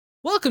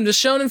Welcome to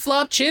Shonen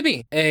Flop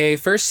Chibi, a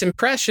first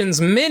impressions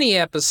mini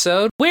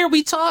episode where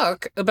we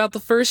talk about the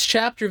first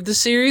chapter of the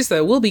series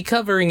that we'll be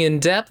covering in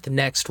depth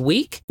next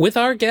week with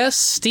our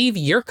guest Steve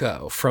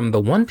Yerko from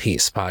the One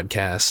Piece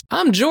podcast.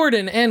 I'm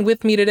Jordan, and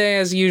with me today,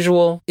 as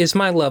usual, is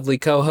my lovely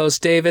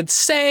co-host David.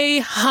 Say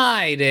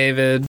hi,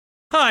 David.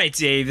 Hi,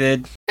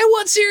 David. And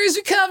what series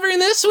we covering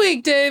this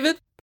week, David?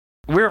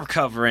 We're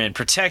covering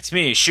Protect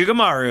Me,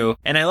 Shugamaru,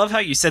 and I love how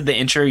you said the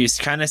intro, you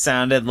kind of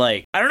sounded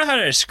like, I don't know how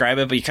to describe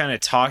it, but you kind of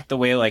talked the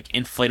way, like,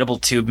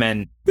 inflatable tube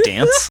men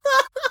dance.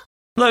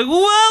 Like,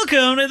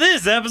 welcome to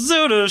this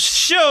episode of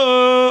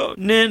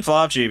Shonen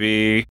Flop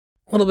Chibi.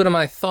 A little bit of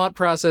my thought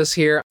process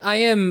here. I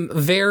am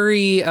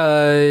very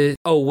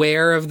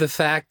aware of the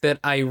fact that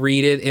I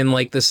read it in,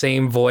 like, the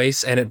same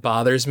voice, and it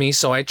bothers me,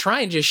 so I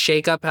try and just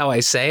shake up how I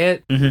say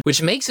it,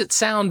 which makes it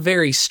sound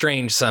very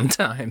strange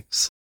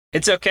sometimes.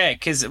 It's okay,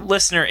 because,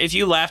 listener, if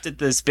you laughed at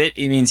this bit,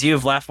 it means you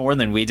have laughed more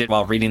than we did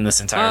while reading this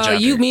entire chapter.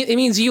 It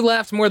means you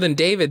laughed more than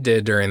David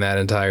did during that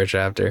entire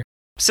chapter.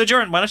 So,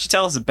 Jordan, why don't you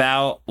tell us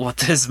about what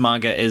this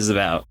manga is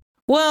about?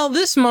 Well,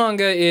 this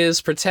manga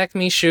is Protect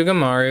Me,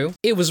 Shugamaru.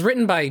 It was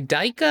written by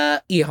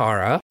Daika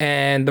Ihara,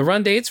 and the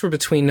run dates were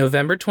between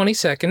November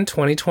 22nd,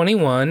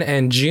 2021,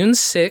 and June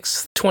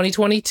 6th,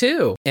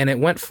 2022. And it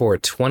went for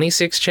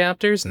 26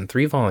 chapters and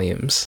 3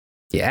 volumes.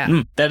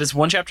 Yeah. That is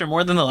one chapter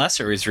more than the last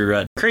series we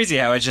read. Crazy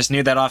how I just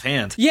knew that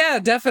offhand. Yeah,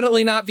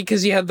 definitely not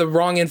because you had the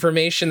wrong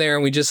information there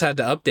and we just had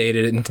to update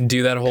it and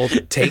do that whole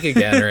take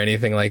again or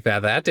anything like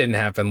that. That didn't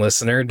happen,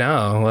 listener.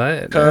 No,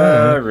 what?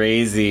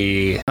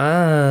 Crazy.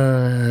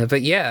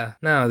 But yeah,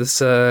 no,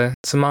 this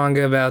it's a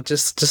manga about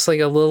just like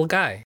a little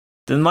guy.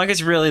 The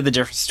manga's really the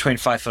difference between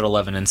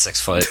 5'11" and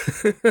 6 foot.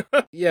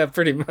 Yeah,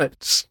 pretty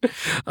much.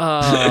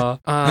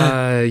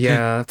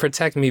 Yeah,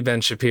 Protect Me,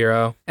 Ben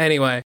Shapiro.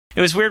 Anyway. It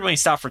was weird when he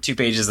stopped for 2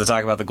 pages to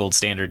talk about the gold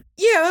standard.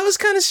 Yeah, that was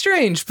kind of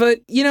strange, but,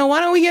 you know, why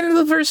don't we get into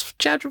the first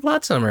chapter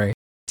plot summary?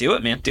 Do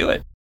it, man, do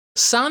it.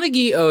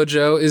 Sanagi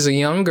Ojo is a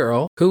young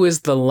girl who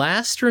is the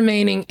last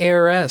remaining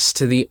heiress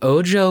to the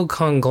Ojo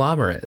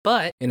conglomerate,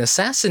 but an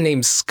assassin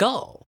named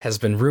Skull has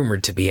been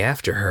rumored to be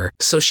after her,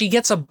 so she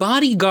gets a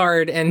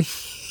bodyguard and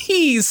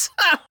he's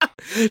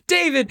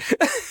David,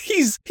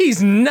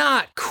 he's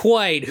not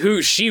quite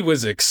who she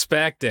was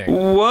expecting.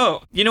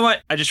 Whoa. You know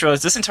what? I just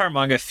realized this entire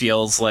manga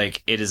feels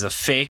like it is a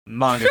fake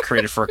manga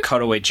created for a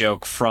cutaway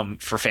joke for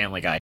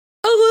Family Guy.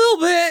 A little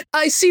bit.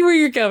 I see where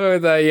you're coming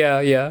with that.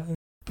 Yeah.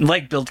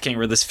 Like Build King,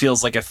 where this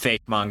feels like a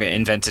fake manga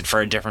invented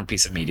for a different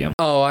piece of medium.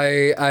 Oh,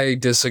 I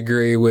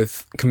disagree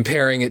with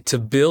comparing it to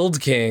Build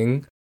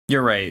King.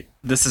 You're right.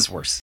 This is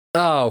worse.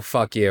 Oh,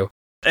 fuck you.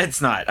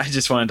 It's not. I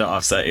just wanted to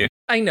offset you.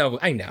 I know.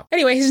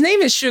 Anyway, his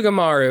name is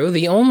Shugamaru,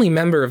 the only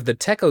member of the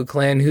Teko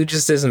clan who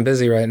just isn't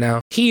busy right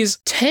now. He's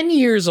 10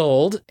 years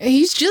old, and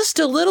he's just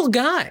a little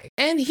guy,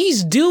 and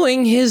he's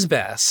doing his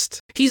best.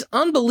 He's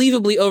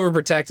unbelievably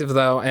overprotective,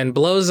 though, and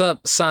blows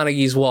up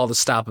Sanagi's wall to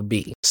stop a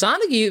bee.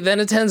 Sanagi then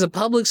attends a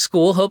public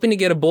school, hoping to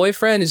get a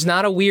boyfriend who's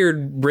not a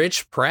weird,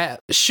 rich prat.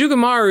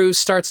 Shugamaru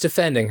starts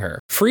defending her,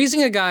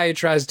 freezing a guy who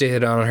tries to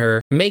hit on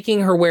her,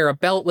 making her wear a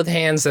belt with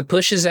hands that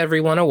pushes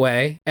everyone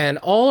away, and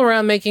all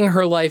around making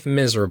her life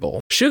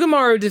miserable.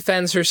 Shugamaru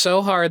defends her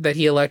so hard that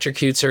he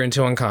electrocutes her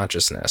into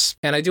unconsciousness.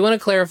 And I do want to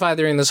clarify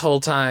during this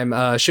whole time,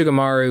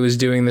 Shugamaru is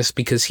doing this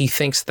because he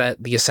thinks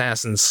that the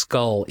assassin's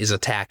skull is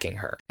attacking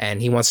her,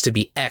 and he wants to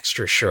be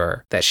extra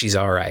sure that she's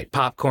alright.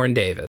 Popcorn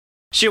David.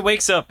 She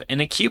wakes up and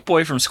a cute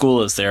boy from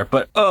school is there,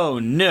 but oh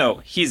no,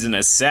 he's an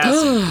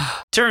assassin.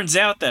 Turns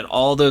out that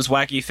all those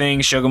wacky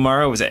things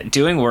Shugamaru was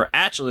doing were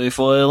actually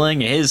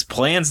foiling his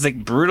plans to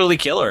brutally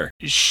kill her.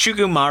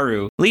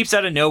 Shugamaru leaps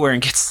out of nowhere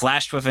and gets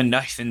slashed with a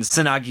knife in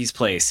Sanagi's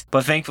place,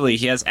 but thankfully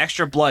he has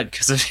extra blood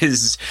because of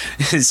his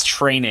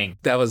training.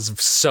 That was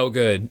so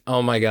good.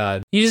 Oh my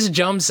god. He just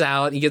jumps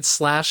out, he gets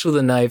slashed with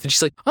a knife, and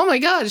she's like, oh my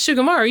god,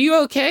 Shugamaru, are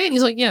you okay? And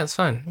he's like, yeah, it's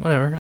fine,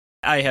 whatever.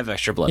 I have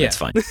extra blood, It's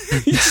fine.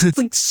 He's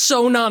like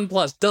so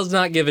nonplussed, does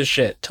not give a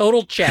shit.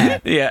 Total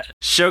Chad. Yeah.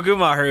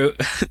 Shugamaru.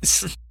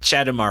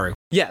 Chadamaru.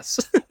 Yes.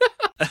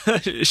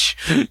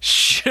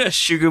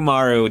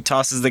 Shugamaru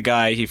tosses the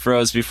guy he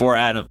froze before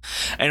Adam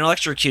and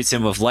electrocutes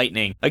him with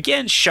lightning,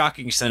 again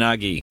shocking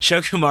Sanagi.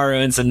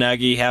 Shugamaru and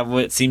Sanagi have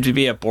what seemed to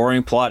be a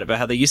boring plot about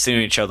how they used to know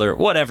each other.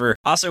 Whatever.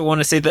 Also, I want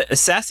to say that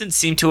assassins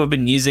seem to have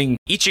been using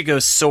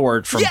Ichigo's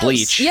sword from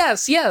Bleach.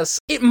 Yes.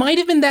 It might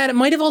have been that. It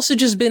might have also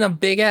just been a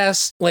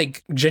big-ass,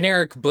 like,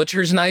 generic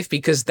butcher's knife,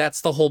 because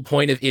that's the whole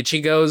point of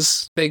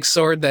Ichigo's big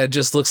sword, that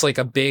just looks like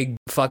a big,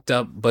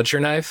 fucked-up butcher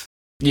knife.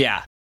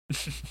 Yeah.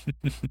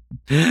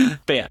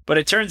 But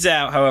it turns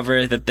out,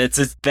 however, that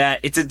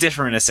it's a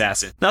different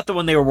assassin, not the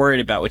one they were worried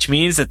about, which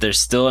means that there's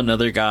still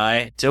another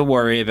guy to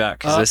worry about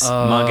because this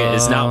manga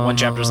is not 1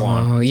 chapter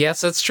long.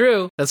 Yes, that's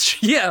true.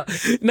 Yeah.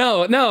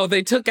 No,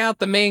 they took out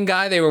the main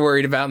guy they were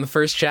worried about in the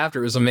first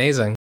chapter. It was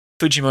amazing.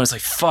 Fujimoto's like,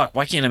 fuck,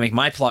 why can't I make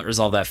my plot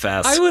resolve that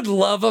fast? I would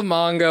love a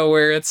manga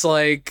where it's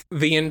like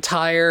the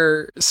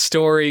entire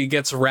story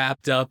gets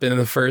wrapped up in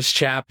the first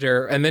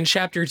chapter, and then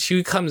chapter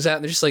 2 comes out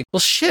and they're just like, well,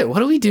 shit, what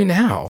do we do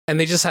now? And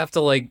they just have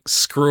to like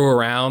screw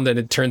around and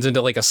it turns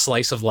into like a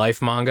slice of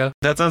life manga.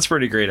 That sounds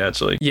pretty great,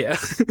 actually. Yeah.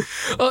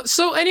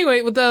 So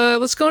anyway,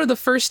 let's go to the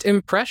first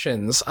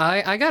impressions.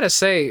 I gotta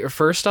say,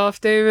 first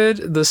off,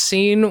 David, the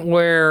scene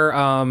where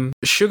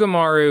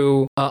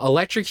Shugamaru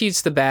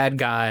electrocutes the bad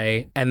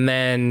guy and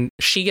then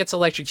she gets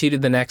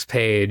electrocuted the next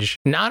page.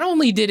 Not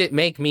only did it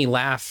make me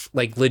laugh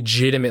like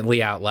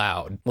legitimately out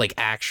loud, like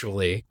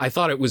actually, I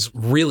thought it was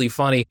really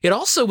funny. It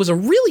also was a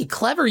really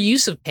clever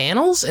use of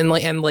panels and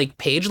like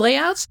page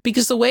layouts,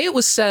 because the way it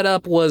was set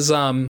up was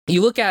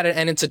you look at it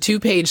and it's a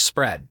 2-page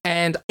spread.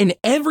 And in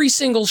every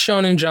single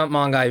Shonen Jump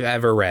manga I've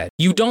ever read,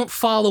 you don't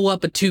follow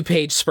up a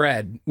 2-page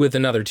spread with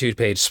another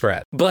 2-page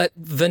spread. But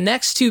the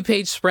next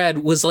 2-page spread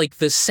was like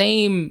the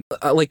same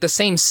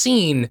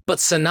scene, but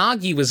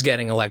Sanagi was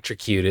getting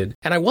electrocuted.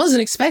 And I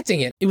wasn't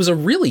expecting it. It was a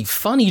really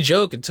funny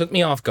joke. It took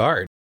me off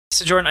guard.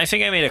 So, Jordan, I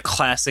think I made a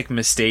classic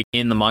mistake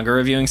in the manga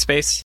reviewing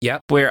space.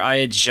 Yep. Where I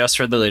had just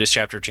read the latest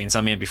chapter of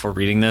Chainsaw Man before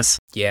reading this.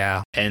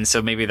 Yeah. And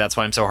so maybe that's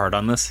why I'm so hard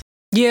on this.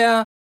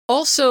 Yeah.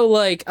 Also,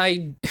 like,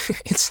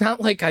 it's not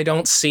like I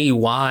don't see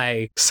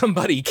why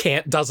somebody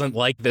doesn't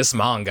like this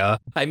manga.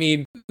 I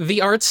mean,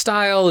 the art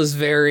style is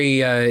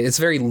it's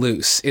very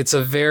loose. It's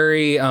a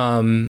very,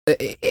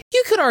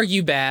 you could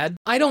argue bad.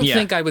 I don't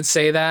think I would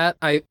say that.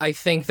 I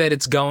think that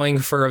it's going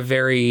for a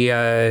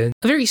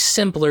very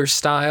simpler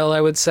style,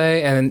 I would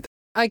say, and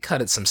I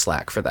cut it some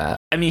slack for that.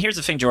 I mean, here's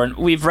the thing, Jordan.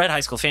 We've read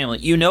High School Family.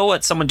 You know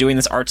what someone doing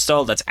this art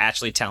style that's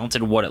actually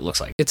talented, what it looks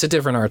like. It's a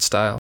different art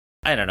style.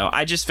 I don't know.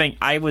 I just think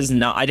I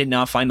did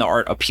not find the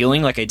art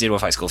appealing like I did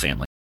with High School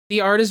Family. The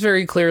art is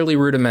very clearly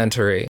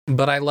rudimentary,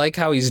 but I like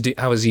how he's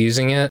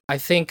using it. I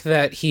think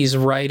that he's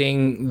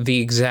writing the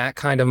exact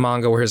kind of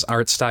manga where his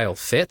art style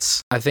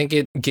fits. I think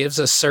it gives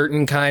a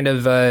certain kind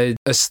of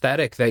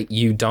aesthetic that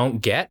you don't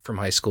get from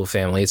High School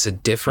Family. It's a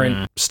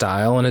different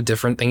style and a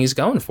different thing he's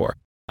going for.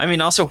 I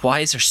mean, also, why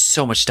is there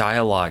so much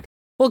dialogue?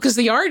 Well, because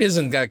the art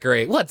isn't that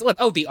great. What?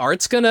 Oh, the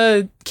art's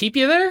gonna keep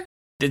you there?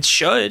 It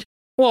should.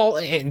 Well,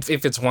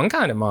 if it's one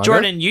kind of manga.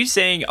 Jordan, you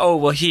saying, oh,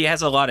 well, he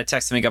has a lot of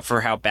text to make up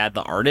for how bad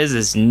the art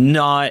is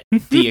not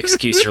the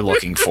excuse you're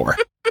looking for.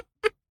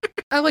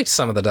 I liked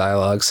some of the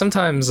dialogue.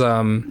 Sometimes,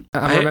 I'm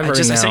remembering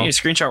I sent now. you a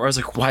screenshot where I was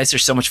like, why is there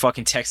so much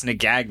fucking text in a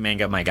gag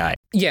manga, my guy?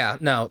 Yeah,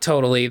 no,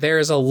 totally.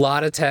 There's a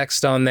lot of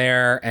text on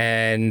there,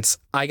 and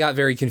I got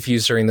very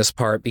confused during this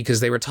part because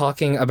they were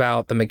talking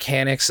about the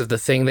mechanics of the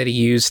thing that he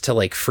used to,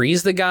 like,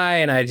 freeze the guy,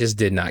 and I just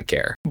did not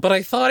care. But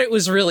I thought it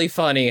was really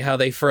funny how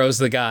they froze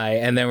the guy,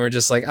 and then we're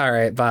just like, all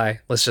right,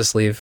 bye, let's just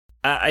leave.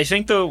 I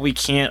think, though, we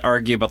can't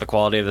argue about the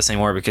quality of this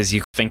anymore because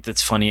you think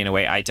that's funny in a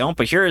way I don't.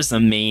 But here is the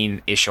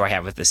main issue I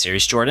have with this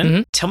series, Jordan.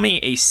 Mm-hmm. Tell me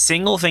a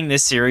single thing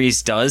this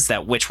series does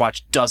that Witch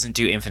Watch doesn't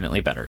do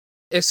infinitely better.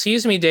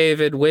 Excuse me,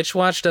 David, Witch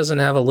Watch doesn't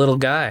have a little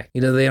guy. You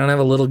know, they don't have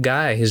a little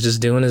guy. He's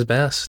just doing his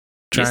best.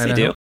 Yes, they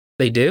do.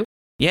 They do?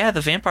 Yeah,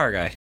 the vampire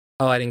guy.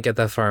 Oh, I didn't get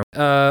that far.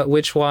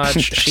 Witch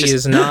Watch, he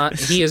is not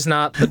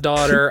the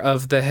daughter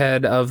of the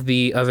head of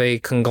a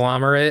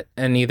conglomerate,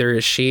 and neither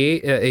is she.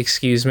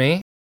 Excuse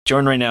me.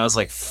 Jordan right now is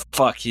like,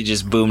 fuck, he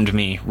just boomed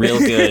me real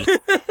good.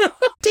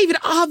 David,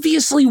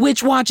 obviously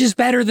Witch Watch is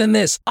better than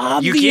this.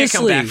 Obviously. You can't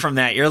come back from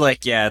that. You're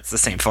like, yeah, it's the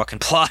same fucking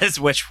plot as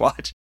Witch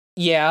Watch.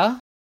 Yeah.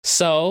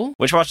 So?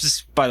 Witch Watch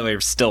is, by the way,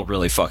 still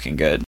really fucking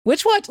good.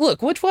 Witch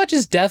Watch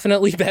is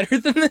definitely better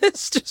than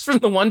this, just from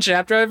the one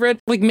chapter I've read.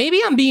 Like, maybe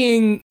I'm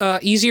being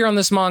easier on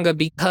this manga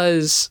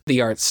because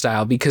the art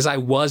style, because I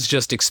was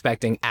just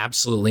expecting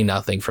absolutely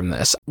nothing from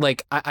this.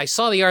 Like, I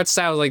saw the art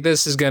style, like,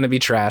 this is gonna be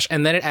trash,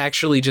 and then it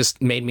actually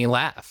just made me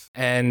laugh.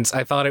 And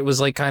I thought it was,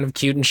 like, kind of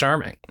cute and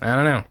charming. I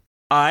don't know.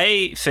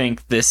 I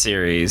think this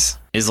series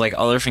is like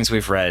other things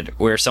we've read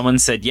where someone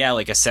said, yeah,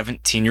 like a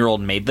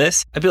 17-year-old made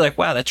this. I'd be like,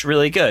 wow, that's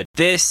really good.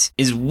 This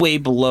is way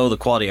below the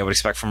quality I would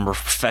expect from a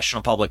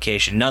professional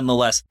publication.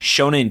 Nonetheless,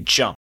 Shonen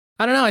Jump.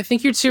 I don't know. I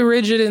think you're too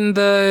rigid in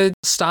the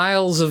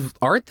styles of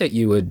art that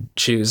you would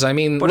choose. I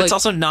mean, but like, it's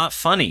also not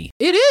funny.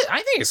 It is.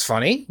 I think it's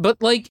funny,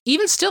 but like,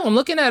 even still, I'm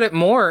looking at it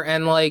more,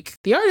 and like,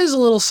 the art is a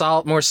little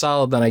more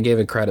solid than I gave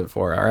it credit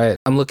for. All right,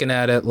 I'm looking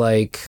at it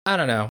like, I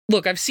don't know.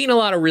 Look, I've seen a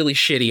lot of really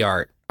shitty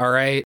art. All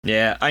right.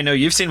 Yeah, I know.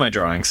 You've seen my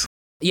drawings.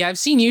 Yeah, I've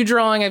seen you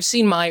drawing. I've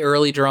seen my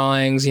early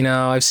drawings. You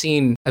know, I've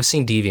seen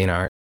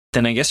DeviantArt.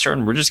 Then I guess,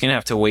 Jordan, we're just gonna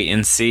have to wait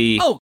and see.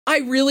 Oh, I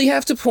really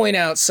have to point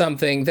out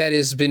something that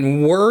has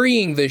been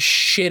worrying the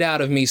shit out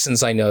of me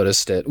since I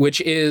noticed it,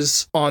 which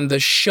is on the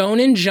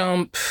Shonen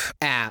Jump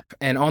app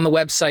and on the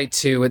website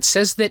too. It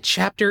says that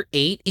Chapter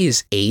 8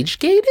 is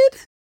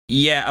age-gated?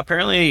 Yeah,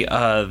 apparently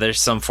there's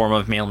some form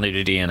of male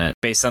nudity in it,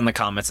 based on the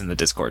comments in the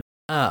Discord.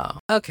 Oh,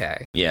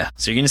 okay. Yeah,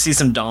 so you're gonna see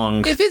some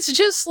dong. If it's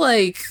just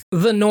like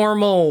the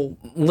normal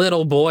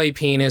little boy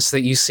penis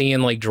that you see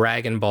in like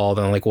Dragon Ball,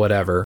 then like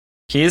whatever.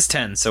 He is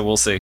 10, so we'll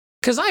see.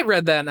 Because I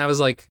read that and I was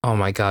like, oh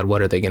my god,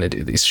 what are they gonna do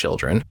to these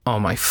children? Oh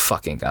my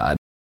fucking god.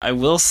 I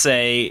will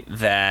say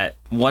that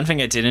one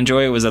thing I did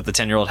enjoy was that the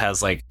 10-year-old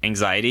has, like,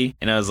 anxiety.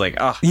 And I was like,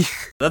 oh,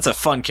 that's a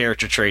fun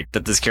character trait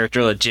that this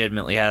character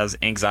legitimately has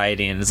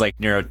anxiety and is, like,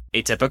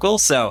 neuroatypical.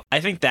 So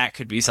I think that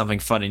could be something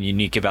fun and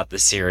unique about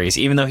this series,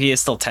 even though he is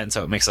still 10,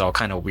 so it makes it all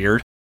kind of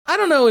weird. I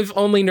don't know if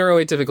only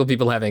neuroatypical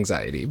people have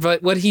anxiety,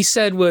 but what he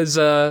said was,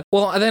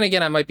 well, then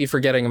again, I might be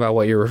forgetting about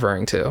what you're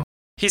referring to.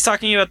 He's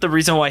talking about the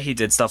reason why he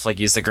did stuff like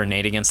use the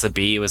grenade against the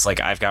bee was like,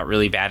 I've got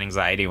really bad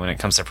anxiety when it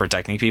comes to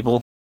protecting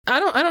people. I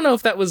don't know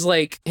if that was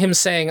like him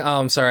saying, oh,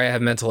 I'm sorry, I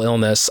have mental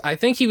illness. I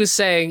think he was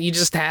saying he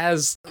just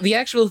has, the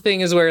actual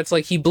thing is where it's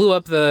like he blew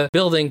up the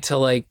building to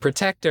like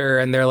protect her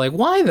and they're like,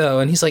 why though?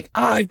 And he's like,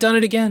 I've done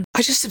it again.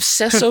 I just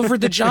obsess over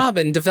the job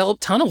and develop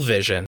tunnel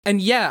vision.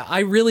 And yeah, I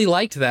really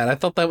liked that. I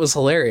thought that was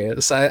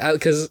hilarious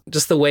because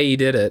just the way he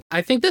did it.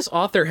 I think this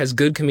author has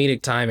good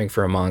comedic timing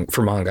for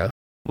manga.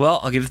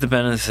 Well, I'll give it the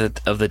benefit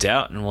of the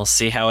doubt and we'll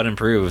see how it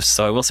improves.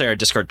 So I will say our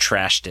Discord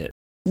trashed it.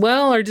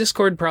 Well, our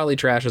Discord probably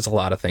trashes a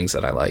lot of things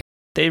that I like.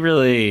 They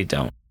really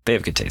don't. They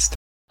have good taste.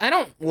 I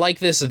don't like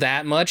this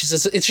that much.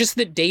 It's just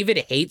that David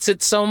hates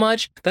it so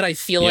much that I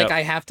feel like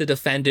I have to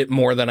defend it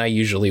more than I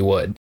usually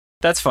would.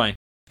 That's fine.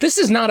 This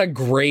is not a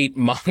great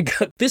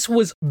manga. This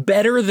was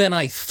better than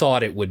I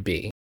thought it would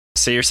be.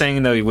 So you're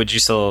saying, though, you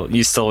still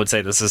would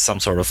say this is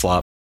some sort of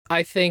flop?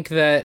 I think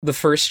that the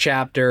first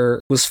chapter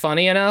was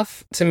funny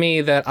enough to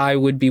me that I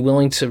would be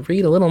willing to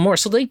read a little more.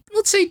 So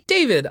let's say,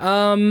 David,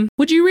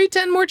 would you read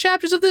 10 more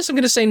chapters of this? I'm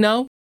going to say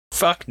no.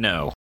 Fuck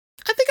no.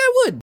 I think I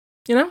would,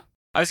 you know?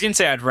 I was going to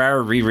say I'd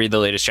rather reread the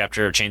latest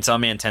chapter of Chainsaw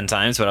Man 10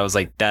 times, but I was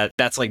like,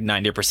 that's like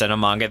 90% of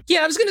manga.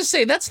 Yeah, I was going to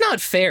say, that's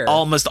not fair.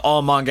 Almost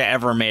all manga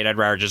ever made, I'd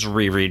rather just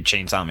reread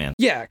Chainsaw Man.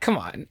 Yeah, come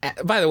on.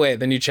 By the way,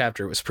 the new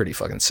chapter was pretty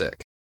fucking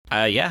sick.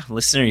 Yeah,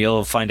 listener,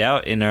 you'll find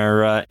out in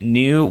our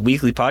new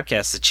weekly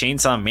podcast, The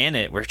Chainsaw Man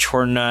It, where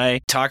Jordan and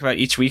I talk about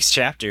each week's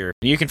chapter.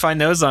 You can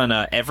find those on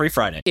every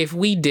Friday. If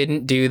we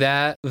didn't do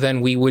that,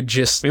 then we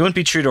wouldn't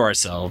be true to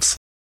ourselves.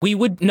 We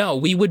would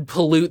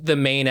pollute the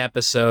main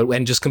episode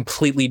and just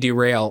completely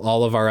derail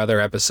all of our other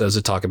episodes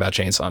that talk about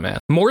Chainsaw Man.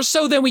 More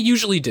so than we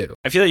usually do.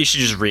 I feel like you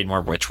should just read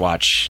more Witch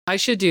Watch. I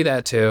should do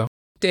that too.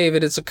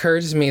 David, it's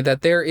occurred to me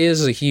that there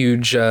is a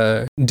huge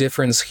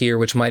difference here,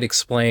 which might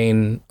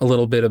explain a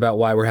little bit about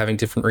why we're having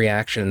different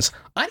reactions.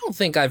 I don't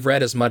think I've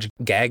read as much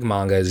gag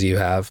manga as you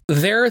have.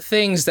 There are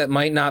things that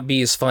might not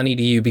be as funny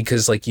to you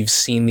because, like, you've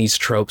seen these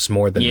tropes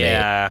more than me.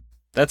 Yeah,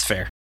 that's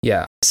fair.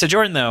 Yeah. So,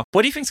 Jordan, though,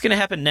 what do you think's going to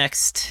happen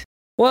next?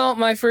 Well,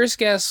 my first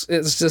guess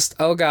is just,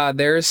 oh god,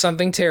 there is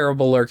something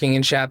terrible lurking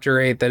in Chapter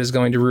 8 that is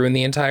going to ruin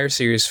the entire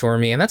series for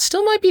me, and that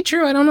still might be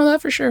true. I don't know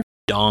that for sure.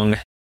 Dong.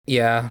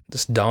 Yeah,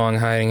 just dong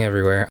hiding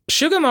everywhere.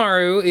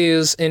 Sugamaru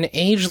is an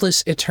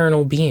ageless,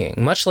 eternal being,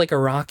 much like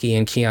Araki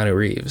and Keanu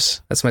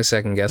Reeves. That's my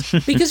second guess.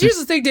 Because here's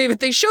the thing, David,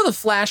 they show the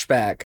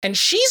flashback, and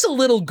she's a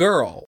little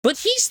girl, but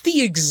he's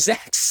the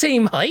exact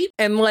same height,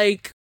 and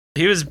like...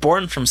 He was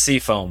born from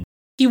seafoam.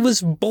 He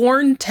was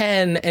born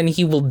 10, and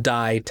he will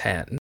die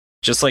 10.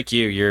 Just like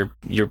you're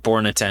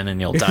born at 10 and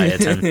you'll die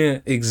at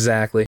 10.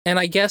 Exactly. And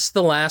I guess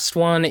the last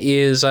one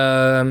is,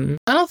 I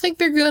don't think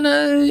they're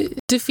gonna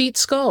defeat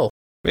Skull.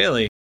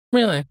 Really?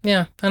 Really?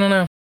 Yeah, I don't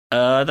know.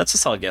 That's a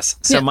solid guess.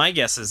 So my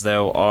guesses,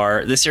 though,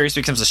 are this series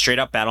becomes a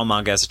straight-up battle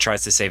manga as it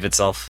tries to save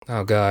itself.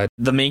 Oh, God.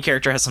 The main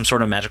character has some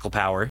sort of magical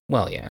power.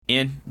 Well, yeah.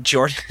 And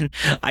Jordan,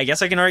 I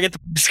guess I can already get the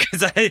points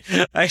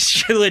because I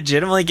should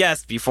legitimately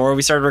guessed before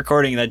we started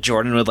recording that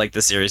Jordan would like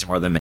the series more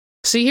than me.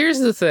 See, here's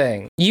the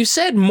thing. You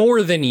said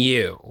more than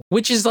you,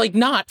 which is, like,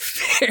 not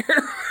fair.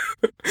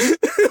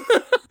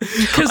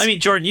 I mean,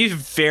 Jordan, you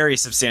very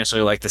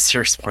substantially like the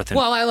series more than me.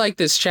 Well, I like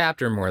this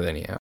chapter more than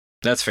you.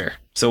 That's fair.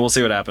 So we'll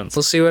see what happens.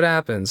 We'll see what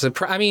happens.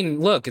 I mean,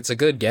 look, it's a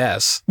good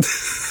guess.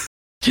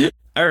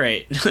 All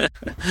right.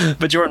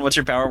 But Jordan, what's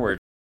your power word?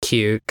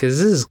 Cute, because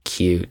this is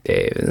cute,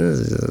 Dave. This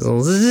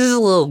is a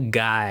little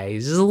guy.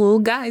 He's just a little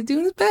guy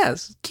doing his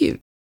best. It's cute.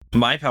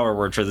 My power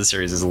word for the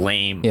series is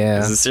lame. Yeah.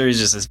 Because the series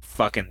just is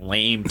fucking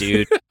lame,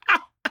 dude.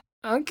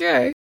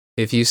 Okay.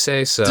 If you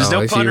say so. There's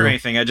no pun or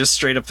anything. I just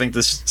straight up think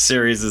this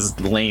series is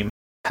lame.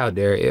 How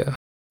dare you?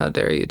 How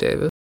dare you,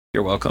 David?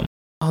 You're welcome.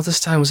 All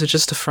this time, was it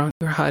just a front?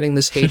 You're hiding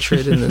this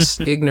hatred and this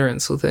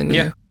ignorance within you.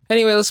 Yeah.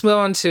 Anyway, let's move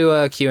on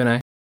to Q&A.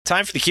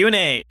 Time for the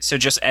Q&A. So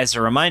just as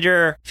a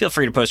reminder, feel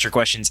free to post your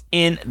questions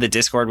in the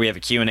Discord. We have a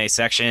Q&A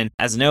section.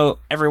 As a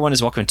note, everyone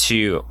is welcome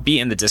to be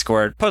in the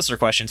Discord, post their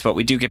questions, but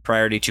we do give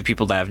priority to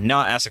people that have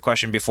not asked a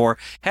question before,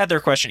 had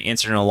their question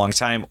answered in a long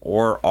time,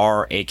 or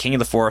are a King of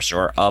the Forest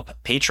or up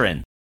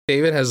patron.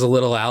 David has a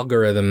little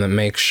algorithm that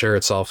makes sure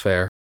it's all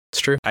fair. It's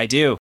true. I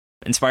do.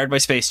 Inspired by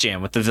Space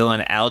Jam with the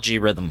villain Algae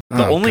Rhythm.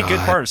 The only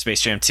good part of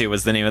Space Jam 2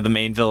 was the name of the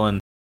main villain.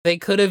 They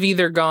could have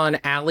either gone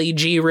Ali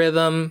G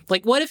Rhythm.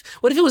 Like, what if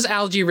it was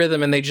Algae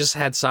Rhythm and they just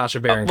had Sacha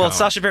Baron Cohen? Well,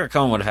 Sacha Baron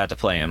Cohen would have had to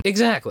play him.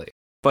 Exactly.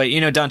 But,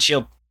 you know, Don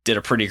Cheadle did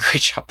a pretty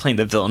great job playing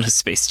the villain of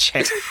Space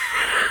Jam.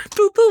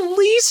 the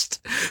least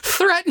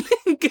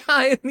threatening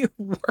guy in the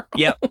world.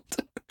 Yep.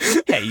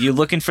 Hey, you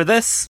looking for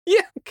this?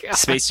 Yeah. God.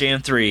 Space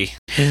Jam 3.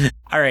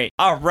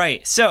 All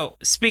right. So,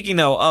 speaking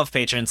though of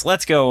patrons,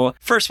 let's go.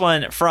 First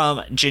one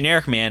from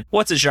Generic Man.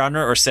 What's a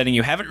genre or setting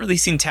you haven't really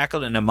seen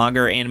tackled in a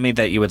manga or anime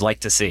that you would like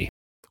to see?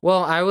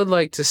 Well, I would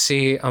like to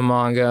see a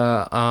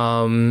manga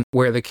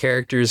where the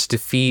characters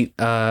defeat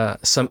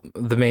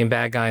the main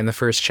bad guy in the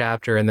first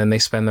chapter, and then they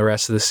spend the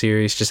rest of the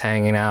series just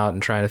hanging out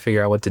and trying to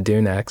figure out what to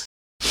do next.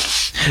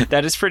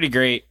 That is pretty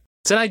great.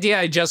 It's an idea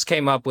I just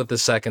came up with a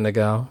second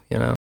ago, you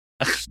know.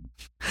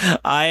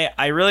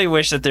 I really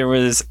wish that there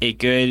was a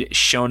good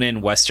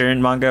shonen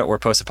western manga or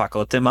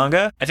post-apocalyptic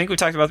manga. I think we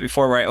talked about it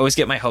before, where I always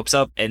get my hopes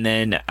up and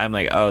then I'm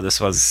like, oh,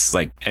 this was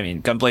like, I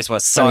mean, Gunblaze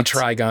West sucks.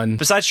 Trigun.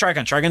 Besides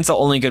Trigun. Trigun's the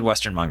only good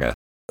western manga.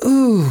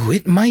 Ooh,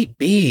 it might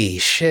be.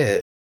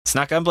 Shit. It's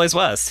not Gunblaze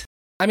West.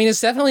 I mean,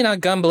 it's definitely not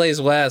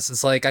Gunblaze West.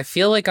 It's like, I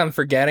feel like I'm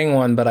forgetting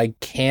one, but I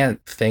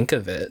can't think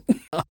of it.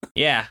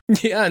 Yeah.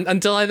 Yeah,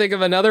 until I think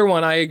of another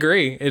one, I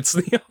agree. It's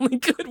the only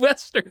good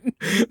Western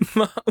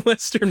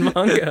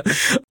manga.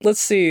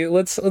 Let's see.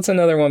 Let's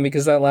another one,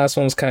 because that last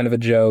one was kind of a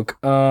joke.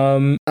 What?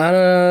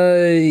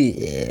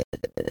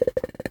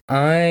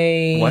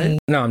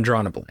 No, I'm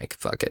drawing a blank.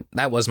 Fuck it.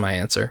 That was my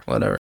answer.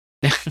 Whatever.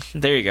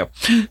 There you go.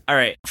 All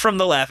right. From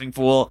the Laughing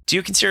Fool, do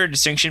you consider a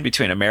distinction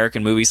between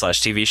American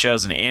movie/TV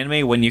shows and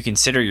anime when you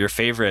consider your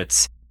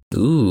favorites?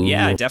 Ooh.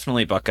 Yeah, I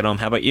definitely bucket them.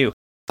 How about you?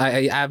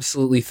 I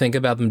absolutely think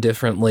about them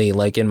differently,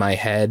 like in my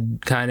head,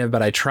 kind of,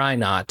 but I try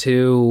not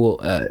to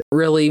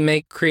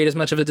really create as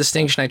much of a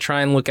distinction. I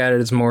try and look at it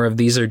as more of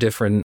these are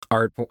different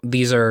art,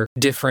 these are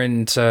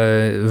different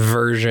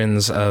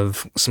versions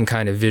of some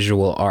kind of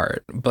visual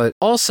art. But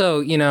also,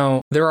 you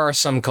know, there are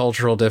some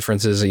cultural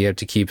differences that you have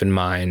to keep in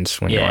mind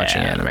when you're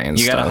watching anime and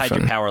you stuff. You gotta hide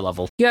your power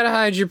level. You gotta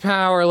hide your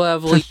power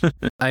level.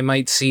 I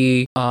might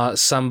see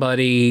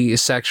somebody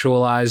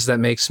sexualized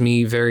that makes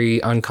me very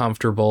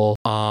uncomfortable.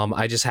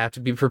 I just have to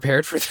be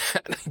prepared for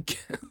that, I guess.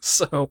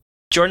 So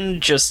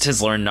Jordan just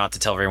has learned not to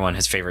tell everyone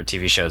his favorite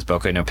TV show is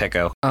Boku no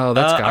Pico. Oh,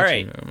 that's all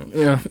right.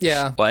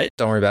 Yeah. What?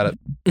 Don't worry about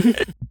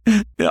it.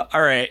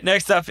 All right.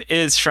 Next up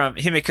is from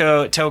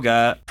Himiko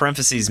Toga,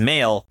 parentheses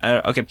male.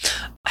 Okay.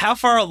 How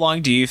far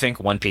along do you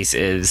think One Piece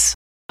is?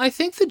 I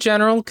think the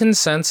general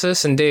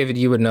consensus, and David,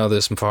 you would know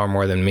this far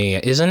more than me,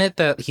 isn't it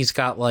that he's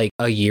got like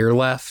a year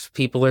left,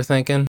 people are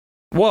thinking?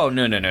 Whoa,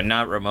 no,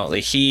 not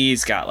remotely.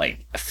 He's got like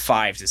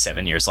 5 to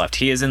 7 years left.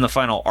 He is in the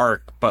final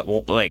arc, but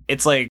like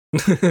it's like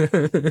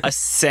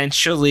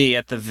essentially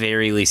at the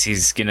very least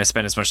he's gonna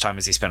spend as much time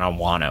as he spent on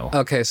Wano.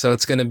 Okay, so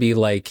it's gonna be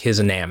like his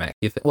Namek.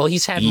 Well,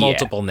 he's had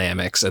multiple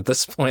Nameks at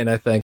this point, I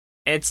think.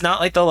 It's not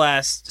like the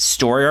last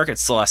story arc,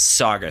 it's the last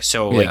saga.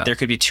 So like there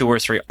could be 2 or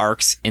 3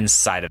 arcs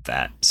inside of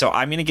that. So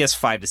I'm gonna guess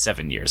 5 to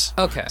 7 years.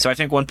 Okay. So I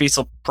think One Piece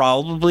will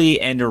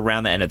probably end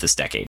around the end of this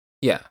decade.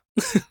 Yeah.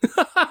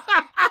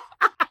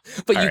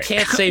 But you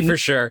can't say for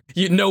sure.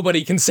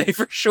 Nobody can say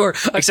for sure.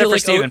 Except for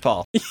Stephen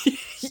Paul.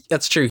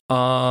 That's true.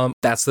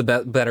 That's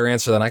the better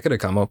answer than I could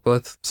have come up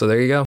with. So there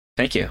you go.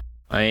 Thank you.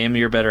 I am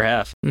your better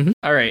half. Mm-hmm.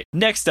 All right.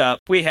 Next up,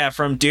 we have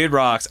from Dude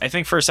Rocks. I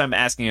think first time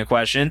asking a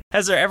question.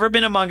 Has there ever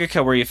been a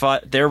mangaka where you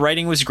thought their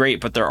writing was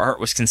great, but their art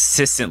was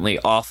consistently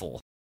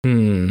awful? I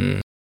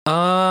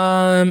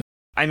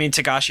mean,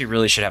 Tagashi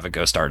really should have a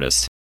ghost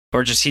artist.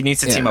 Or just he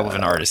needs to team up with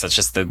an artist. That's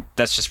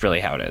just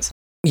really how it is.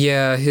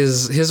 Yeah,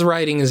 his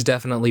writing is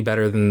definitely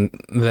better than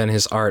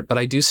his art, but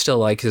I do still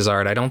like his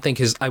art.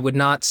 I would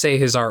not say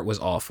his art was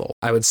awful.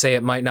 I would say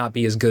it might not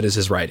be as good as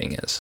his writing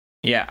is.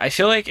 Yeah, I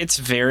feel like it's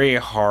very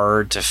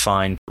hard to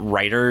find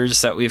writers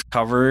that we've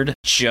covered.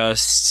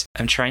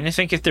 I'm trying to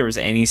think if there was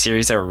any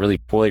series that were really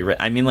poorly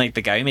written. I mean, like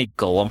the guy who made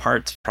Golem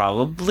Hearts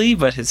probably,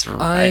 but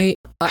I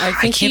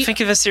can't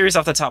think of a series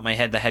off the top of my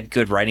head that had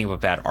good writing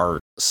but bad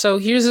art. So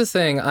here's the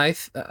thing. I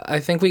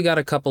think we got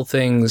a couple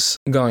things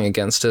going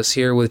against us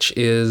here, which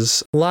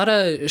is a lot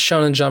of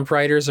Shonen Jump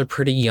writers are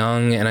pretty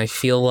young, and I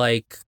feel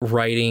like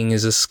writing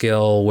is a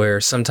skill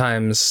where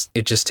sometimes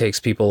it just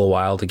takes people a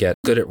while to get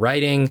good at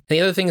writing. And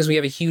the other thing is we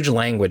have a huge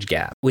language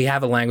gap. We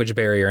have a language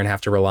barrier and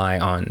have to rely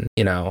on,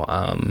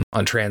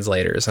 on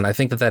translators. And I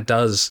think that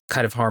does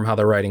kind of harm how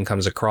the writing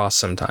comes across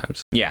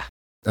sometimes. Yeah.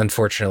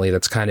 Unfortunately,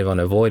 that's kind of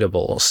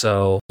unavoidable.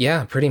 So,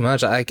 yeah, pretty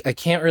much. I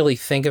can't really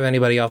think of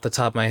anybody off the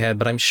top of my head,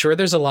 but I'm sure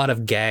there's a lot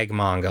of gag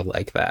manga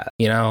like that,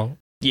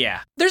 Yeah.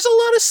 There's a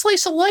lot of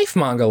slice of life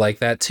manga like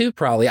that, too,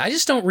 probably. I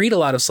just don't read a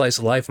lot of slice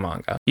of life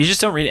manga. You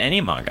just don't read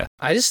any manga?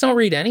 I just don't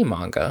read any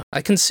manga.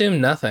 I consume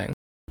nothing.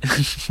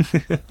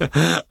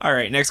 All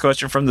right, next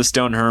question from the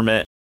Stone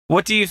Hermit.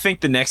 What do you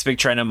think the next big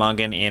trend of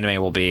manga and anime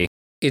will be?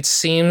 It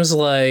seems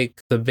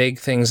like the big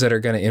things that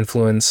are going to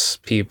influence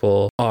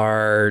people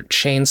are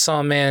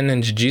Chainsaw Man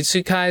and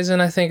Jujutsu Kaisen,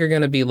 I think, are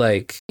going to be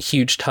like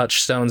huge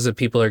touchstones that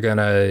people are going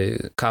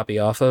to copy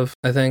off of,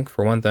 I think,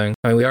 for one thing.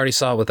 I mean, we already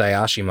saw it with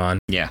Ayashimon.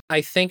 Yeah.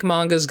 I think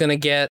manga's going to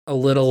get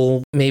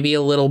maybe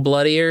a little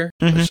bloodier,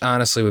 which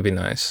honestly would be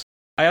nice.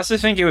 I also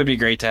think it would be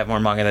great to have more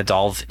manga that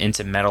delve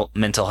into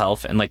mental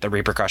health and like the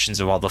repercussions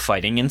of all the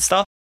fighting and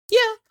stuff. Yeah,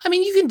 I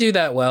mean, you can do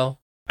that well.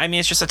 I mean,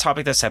 it's just a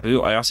topic that's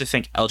taboo. I also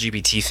think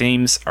LGBT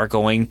themes are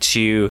going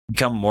to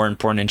become more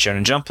important in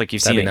Shonen Jump. Like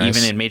you've seen it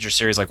even in major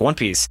series like One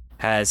Piece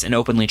has an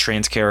openly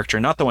trans character,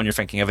 not the one you're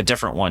thinking of, a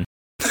different one.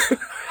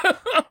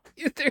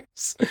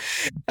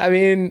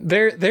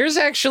 There's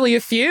actually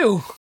a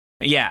few.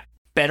 Yeah.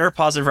 Better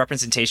positive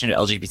representation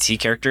of LGBT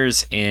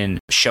characters in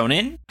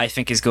shonen, I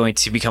think, is going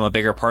to become a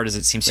bigger part as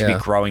it seems to be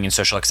growing in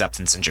social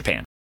acceptance in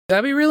Japan.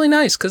 That'd be really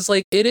nice, because,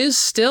 like, it is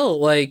still,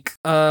 like,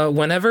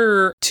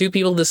 whenever two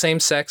people of the same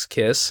sex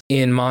kiss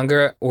in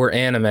manga or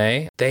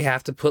anime, they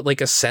have to put, like,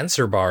 a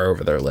censor bar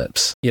over their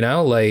lips. You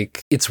know?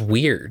 Like, it's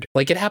weird.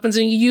 Like, it happens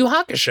in Yu Yu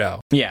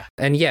Hakusho. Yeah.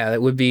 And yeah,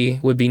 it would be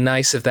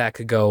nice if that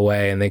could go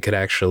away and they could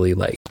actually,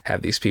 like,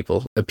 have these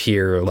people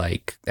appear,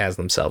 like, as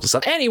themselves and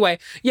stuff. Anyway,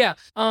 yeah.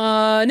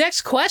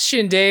 Next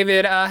question,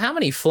 David. How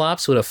many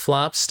flops would a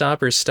flop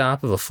stopper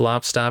stop if a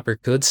flop stopper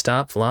could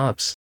stop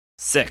flops?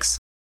 6.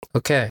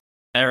 Okay.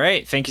 All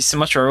right. Thank you so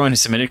much for everyone who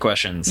submitted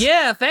questions.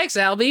 Yeah, thanks,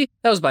 Albie.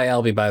 That was by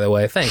Albie, by the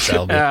way. Thanks,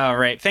 Albie. All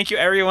right. Thank you,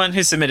 everyone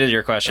who submitted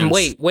your questions. And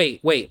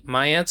wait.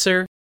 My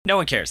answer? No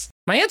one cares.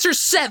 My answer's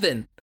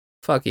 7.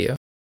 Fuck you.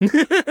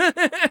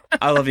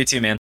 I love you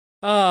too, man.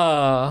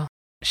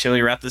 Shall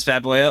we wrap this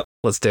bad boy up?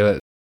 Let's do it.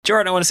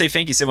 Jordan, I want to say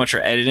thank you so much for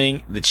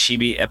editing the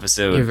Chibi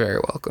episode. You're very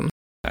welcome.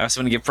 I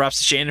also want to give props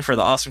to Shannon for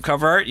the awesome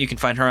cover art. You can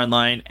find her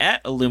online at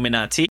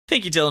Illuminati.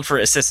 Thank you, Dylan, for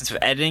assistance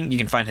with editing. You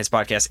can find his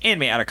podcast,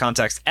 Anime Out of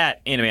Context,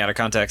 at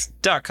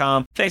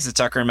animeoutofcontext.com. Thanks to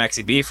Tucker and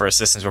Maxi B for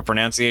assistance with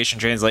pronunciation,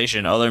 translation,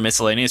 and other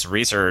miscellaneous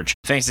research.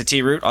 Thanks to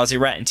T-Root, Aussie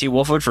Rat, and T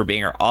Wolfwood for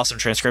being our awesome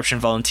transcription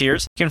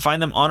volunteers. You can find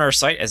them on our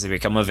site as they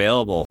become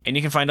available. And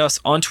you can find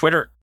us on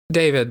Twitter.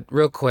 David,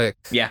 real quick.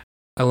 Yeah.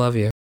 I love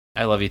you.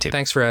 I love you too.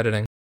 Thanks for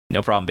editing.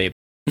 No problem, babe.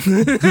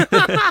 You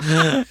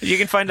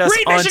can find us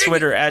on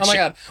Twitter at... Oh my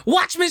god.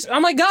 Watch Mission...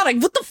 Oh my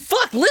god. What the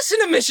fuck? Listen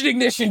to Mission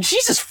Ignition.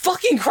 Jesus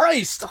fucking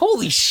Christ.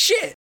 Holy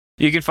shit.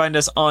 You can find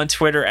us on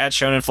Twitter at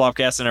Shonen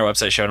Flopcast and our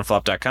website,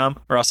 shonenflop.com.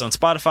 We're also on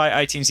Spotify,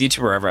 iTunes,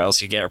 YouTube, wherever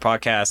else you get our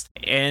podcast.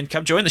 And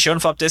come join the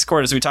Shonen Flop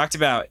Discord, as we talked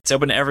about. It's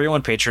open to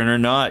everyone, patron or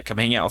not. Come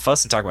hang out with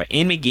us and talk about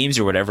anime, games,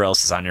 or whatever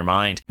else is on your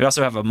mind. We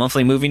also have a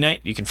monthly movie night.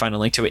 You can find a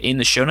link to it in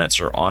the show notes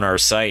or on our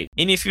site.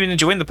 And if you've been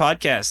enjoying the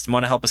podcast and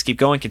want to help us keep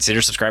going,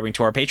 consider subscribing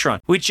to our Patreon.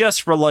 We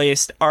just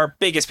released our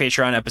biggest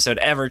Patreon episode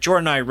ever.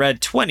 Jordan and I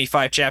read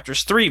 25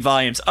 chapters, 3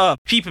 volumes of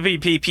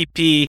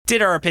PPPPPP.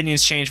 Did our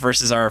opinions change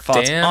versus our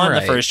thoughts on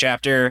the first chapter?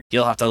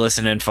 You'll have to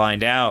listen and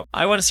find out.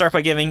 I want to start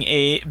by giving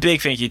a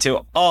big thank you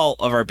to all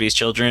of our Beast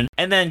Children.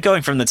 And then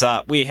going from the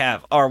top, we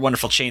have our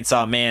wonderful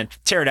Chainsaw Man,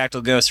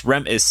 Pterodactyl Ghost.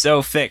 Rem is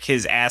so thick,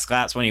 his ass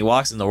claps when he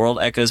walks and the world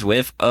echoes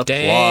with applause.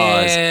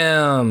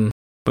 Damn.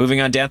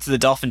 Moving on down to the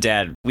Dolphin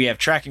Dad, we have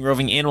Tracking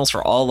Roving Animals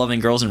for All Loving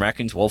Girls and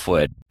Raccoons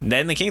Wolfwood.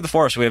 Then the King of the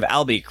Forest, we have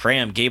Albie,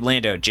 Cram, Gabe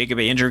Lando, Jacob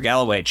A. Andrew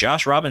Galloway,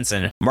 Josh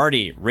Robinson,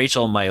 Marty,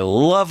 Rachel, my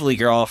lovely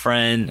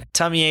girlfriend,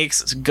 Tummy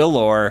Aches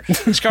Galore,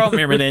 Scarlet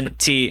Mirrodin,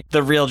 T,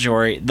 The Real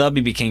Jory, The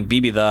BB King,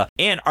 BB The,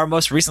 and our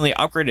most recently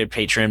upgraded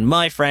patron,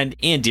 my friend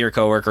and dear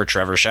coworker,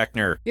 Trevor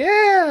Schechner.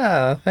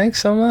 Yeah,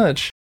 thanks so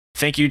much.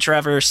 Thank you,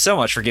 Trevor, so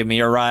much for giving me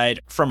a ride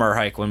from our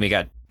hike when we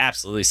got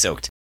absolutely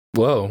soaked.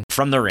 Whoa.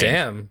 From the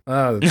rain.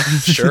 Damn.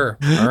 Sure.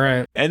 All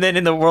right. And then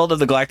in the world of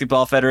the Galactic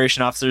Ball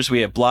Federation officers,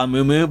 we have Blah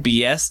Moo Moo,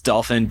 BS,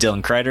 Dolphin,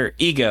 Dylan Kreider,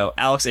 Ego,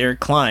 Alex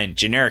Eric Klein,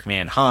 Generic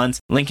Man, Hans,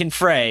 Lincoln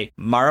Frey,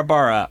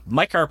 Marabara,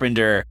 Mike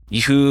Carpenter,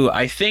 who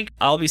I think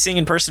I'll be seeing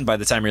in person by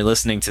the time you're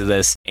listening to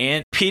this,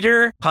 and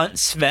Peter Hunt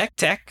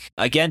Svektek.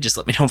 Again, just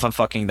let me know if I'm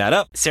fucking that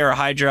up. Sarah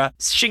Hydra,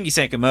 Shingi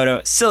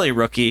Sakamoto, Silly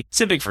Rookie,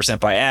 Simping for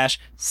Senpai Ash,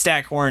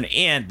 Staghorn,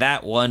 and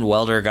that one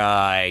welder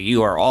guy.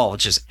 You are all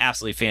just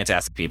absolutely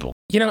fantastic people.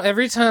 You know,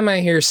 every time I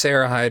hear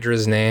Sarah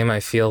Hydra's name, I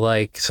feel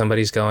like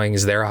somebody's going,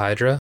 is there a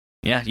Hydra?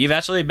 Yeah, you've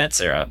actually met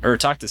Sarah, or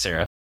talked to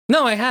Sarah.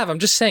 No, I have. I'm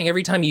just saying,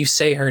 every time you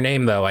say her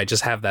name, though, I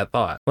just have that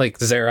thought. Like,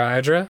 Sarah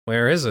Hydra?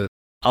 Where is it?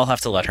 I'll have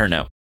to let her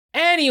know.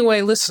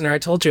 Anyway, listener, I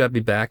told you I'd be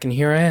back, and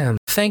here I am.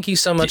 Thank you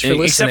so much for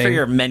listening. Except for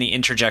your many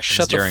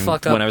interjections during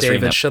when I was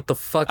reading them. Shut the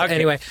fuck up. Okay.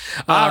 Anyway.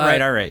 All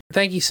right.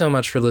 Thank you so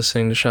much for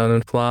listening to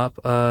Shonen Flop.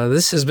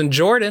 This has been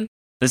Jordan.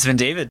 This has been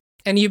David.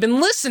 And you've been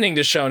listening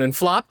to Shonen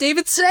Flop.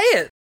 David, say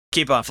it.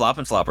 Keep on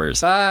flopping,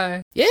 floppers.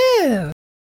 Bye. Yeah.